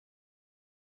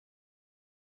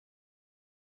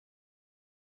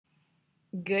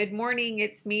Good morning,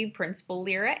 it's me, Principal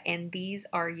Lyra, and these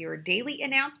are your daily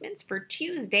announcements for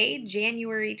Tuesday,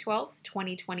 January 12th,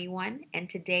 2021, and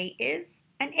today is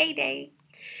an A Day.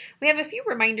 We have a few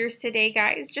reminders today,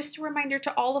 guys. Just a reminder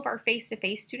to all of our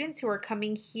face-to-face students who are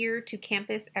coming here to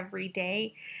campus every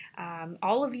day.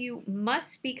 All of you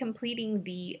must be completing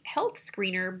the health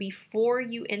screener before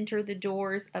you enter the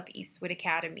doors of Eastwood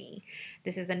Academy.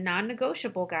 This is a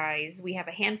non-negotiable, guys. We have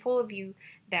a handful of you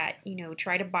that,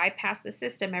 try to bypass the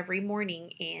system every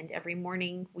morning, and every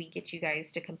morning we get you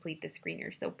guys to complete the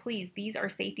screener. So please, these are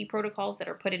safety protocols that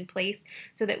are put in place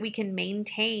so that we can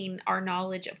maintain our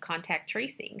knowledge of contact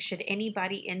tracing. Should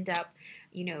anybody end up,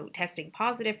 testing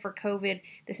positive for COVID,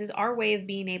 this is our way of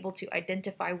being able to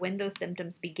identify when those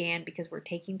symptoms began because we're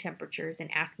taking temperatures and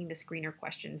asking the screener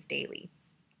questions daily.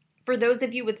 For those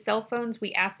of you with cell phones,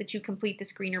 we ask that you complete the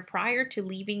screener prior to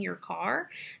leaving your car.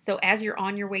 So as you're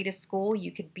on your way to school,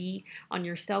 you could be on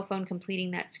your cell phone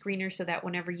completing that screener so that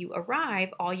whenever you arrive,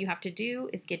 all you have to do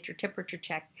is get your temperature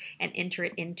checked and enter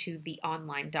it into the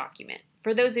online document.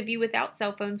 For those of you without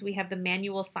cell phones, we have the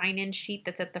manual sign-in sheet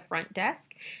that's at the front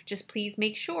desk. Just please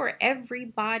make sure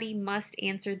everybody must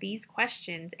answer these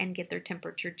questions and get their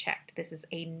temperature checked. This is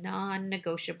a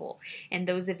non-negotiable. And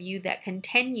those of you that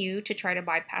continue to try to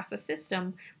bypass the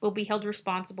system will be held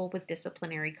responsible with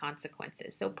disciplinary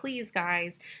consequences. So please,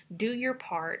 guys, do your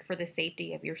part for the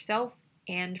safety of yourself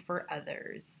and for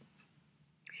others.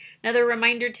 Another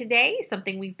reminder today,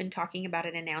 something we've been talking about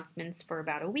in announcements for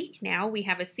about a week now. We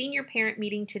have a senior parent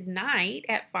meeting tonight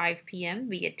at 5 p.m.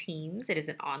 via Teams. It is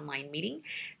an online meeting.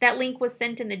 That link was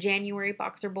sent in the January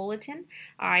Boxer Bulletin.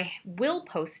 I will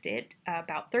post it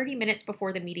about 30 minutes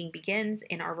before the meeting begins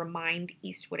in our Remind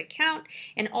Eastwood account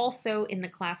and also in the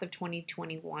Class of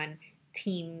 2021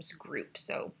 Teams group.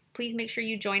 So please make sure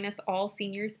you join us, all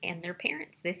seniors and their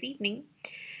parents, this evening.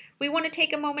 We want to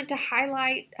take a moment to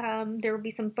highlight, there will be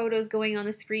some photos going on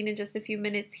the screen in just a few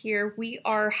minutes here. We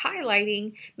are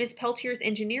highlighting Ms. Peltier's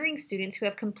engineering students who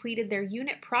have completed their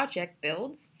unit project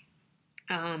builds.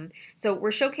 So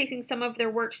we're showcasing some of their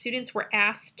work. Students were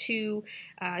asked to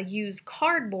use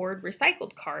cardboard,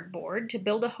 recycled cardboard, to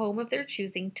build a home of their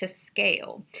choosing to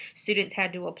scale. Students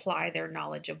had to apply their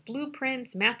knowledge of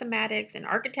blueprints, mathematics, and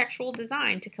architectural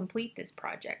design to complete this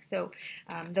project. So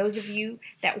those of you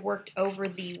that worked over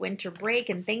the winter break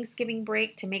and Thanksgiving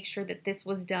break to make sure that this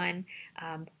was done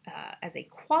as a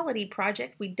quality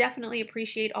project, we definitely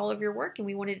appreciate all of your work, and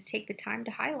we wanted to take the time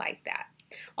to highlight that.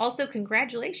 Also,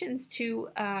 congratulations to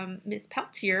Ms.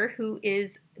 Peltier,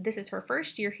 this is her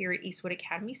first year here at Eastwood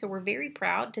Academy, so we're very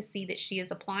proud to see that she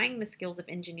is applying the skills of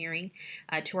engineering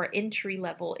to our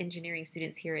entry-level engineering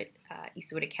students here at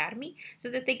Eastwood Academy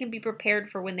so that they can be prepared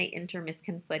for when they enter Ms.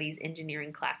 Confletti's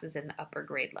engineering classes in the upper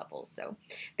grade levels. So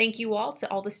thank you all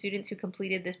to all the students who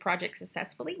completed this project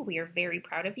successfully. We are very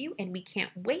proud of you, and we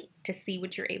can't wait to see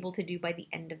what you're able to do by the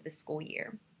end of the school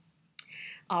year.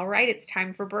 All right, it's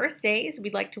time for birthdays.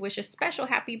 We'd like to wish a special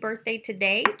happy birthday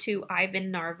today to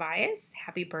Ivan Narvaez.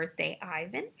 Happy birthday,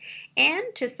 Ivan. And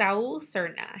to Saul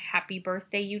Cerna. Happy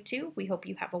birthday, you too. We hope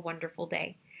you have a wonderful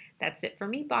day. That's it for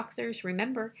me, Boxers.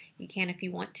 Remember, you can if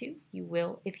you want to. You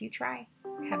will if you try.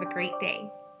 Have a great day.